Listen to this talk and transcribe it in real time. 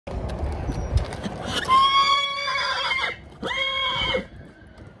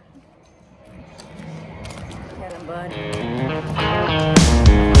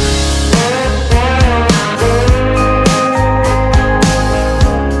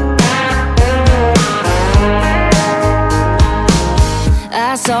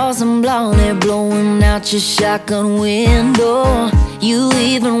saw some blonde hair blowing out your shotgun window. You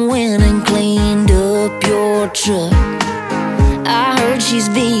even went and cleaned up your truck. I heard she's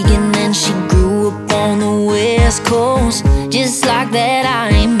vegan and she grew up on the West Coast. Just like that, I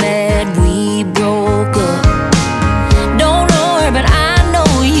ain't mad we broke up. Don't know her, but I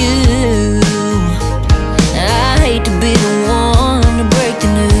know you. I hate to be the one to break the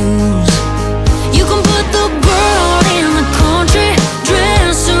news. You can put the girl in the country,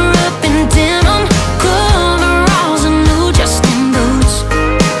 dress her up in denim, coveralls and new Justin boots.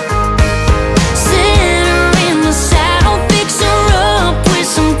 Sit her in the saddle, fix her up with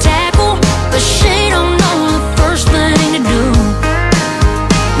some tackle, but she don't know the first thing to do.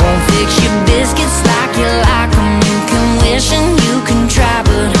 Won't fix your biscuits like you like them. You can wish and you can try,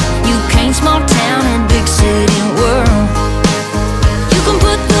 but you can't small town or big city world. You can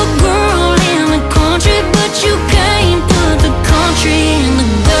put the girl in the country, but you can't put the country in the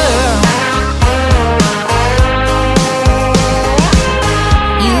girl.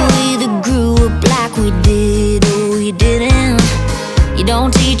 You either grew up like we did or you didn't. You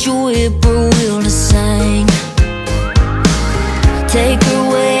don't teach a whippoorwill to sing. Take her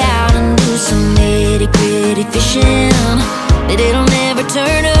way out and do some nitty gritty fishing, but it'll never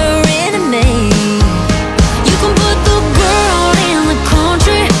turn her into me. You can put the girl in the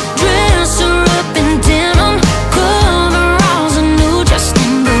country, dress her up in denim, coveralls and new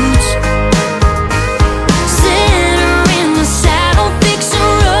Justin boots. Sit her in the saddle, fix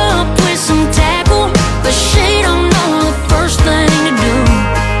her up with some tackle, but she don't know the first thing to do.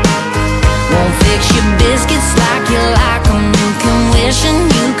 Won't fix your biscuits like you like them. You can wish and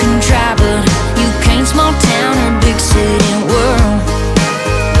you can try, but you can't small town or big city world.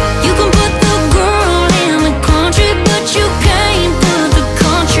 You can put the girl in the country, but you can't put the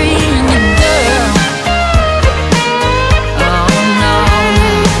country in the girl. Oh no.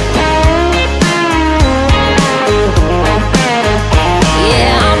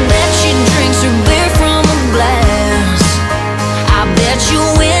 Yeah, I bet she drinks her beer from a glass. I bet you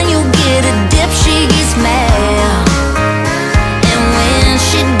when you get a dip she gets mad. And when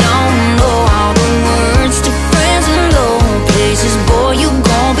she don't know all the words to friends in low places, boy, you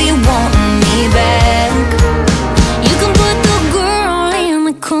gon' be wanting me back. You can put the girl in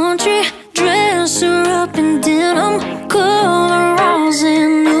the country, dress her up in denim, coveralls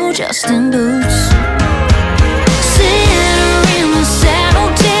and new Justin boots. Sit her in the saddle,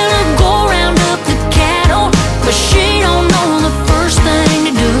 tell her go round up the cattle, but she don't know the first thing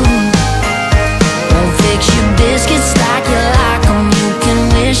to do. Won't fix your biscuits like you like them. You can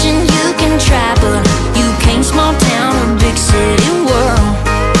wish and you can try, but you can't small town or big city world.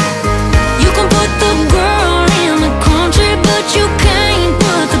 You can put the girl in the country, but you can't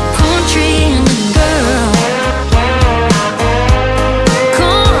put the country in the girl.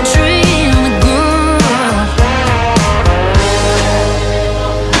 Country in the girl.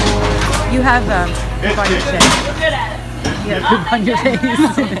 You have poop on your chin. You have poop on your face.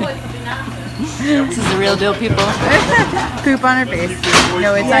 This is the real deal, people. Poop on her face.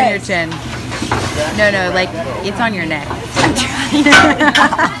 No, it's on your chin. No, like it's on your neck. I'm trying.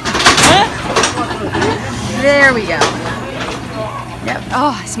 There we go. Yep.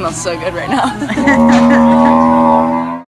 Oh, it smells so good right now.